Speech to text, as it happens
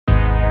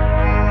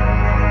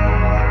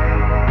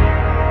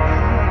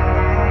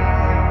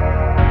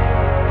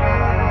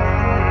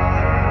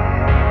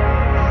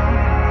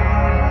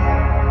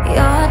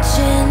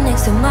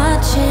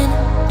watching,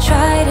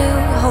 try to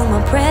hold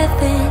my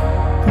breath in.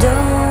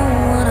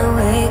 Don't wanna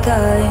wake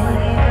up.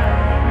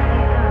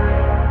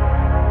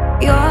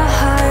 Your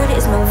heart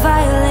is my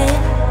violin.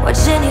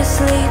 Watching you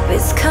sleep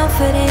is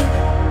comforting.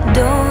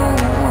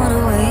 Don't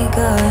wanna wake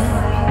up.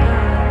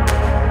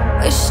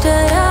 Wish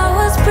that I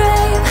was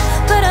brave,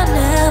 but I've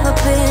never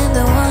been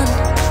the one.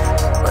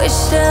 Wish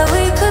that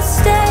we could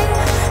stay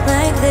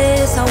like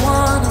this, I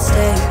wanna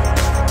stay.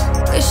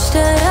 Wish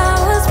that I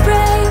was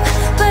brave,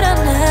 but I've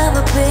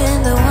never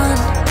been the one.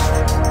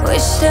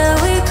 Wish that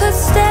we could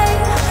stay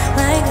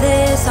like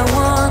this, I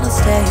wanna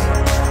stay.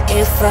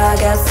 If I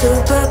got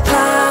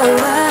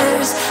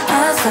superpowers,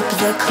 I'll stop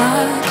the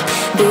clock.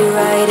 Be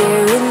right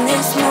here in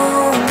this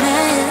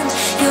moment.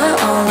 You're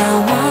all I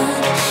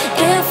want.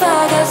 If I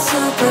got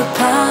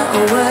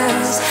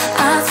superpowers,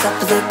 I'll stop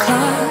the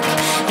clock.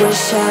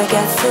 Wish I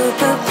got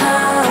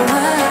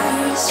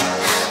superpowers.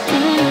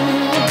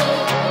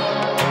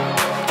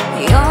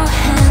 Your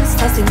hands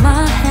touching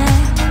my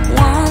hand.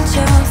 Want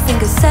your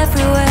fingers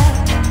everywhere.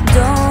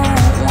 Don't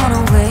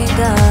wanna wake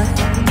up.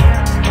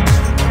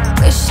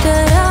 Wish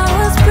that I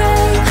was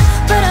brave,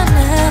 but I've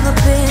never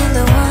been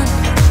the one.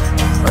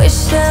 Wish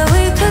that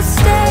we could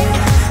stay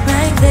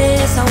like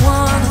this, I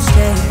wanna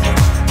stay.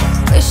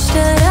 Wish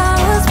that I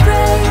was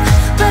brave,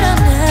 but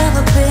I've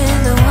never been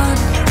the one.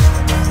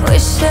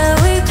 Wish that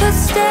we could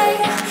stay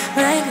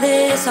like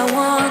this, I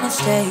wanna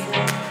stay.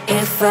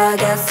 If I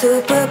got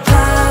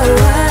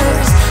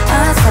superpowers,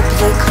 I'll stop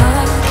the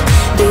clock.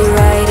 Be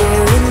right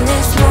here in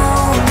this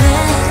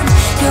moment.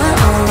 You're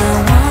all I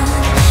want.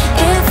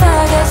 If I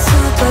got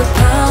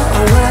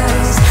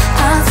superpowers,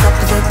 I'll stop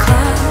the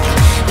clock.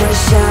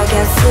 Wish I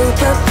got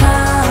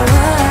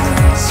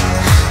superpowers.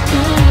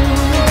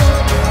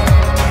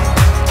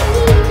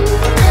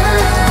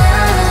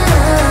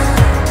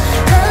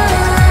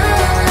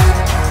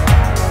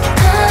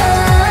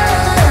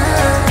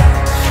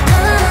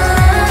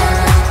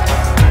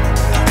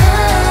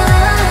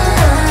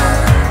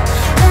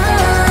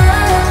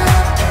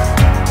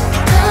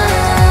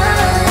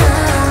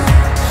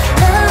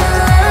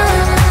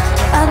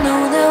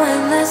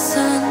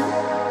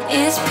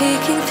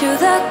 Peeking through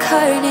the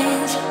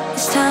curtains,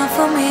 it's time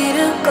for me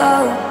to go.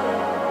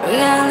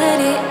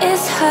 Reality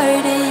is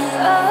hurting.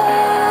 Oh,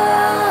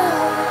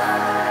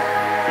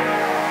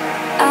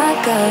 I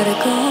gotta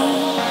go.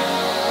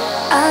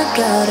 I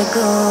gotta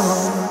go.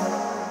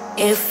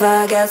 If I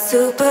got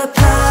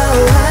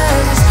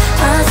superpowers,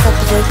 I'll stop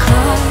the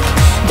clock.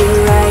 Be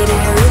right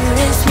here in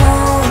this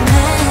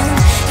moment.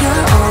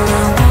 You're all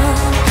I want.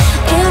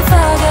 If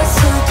I got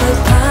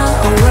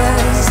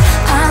superpowers,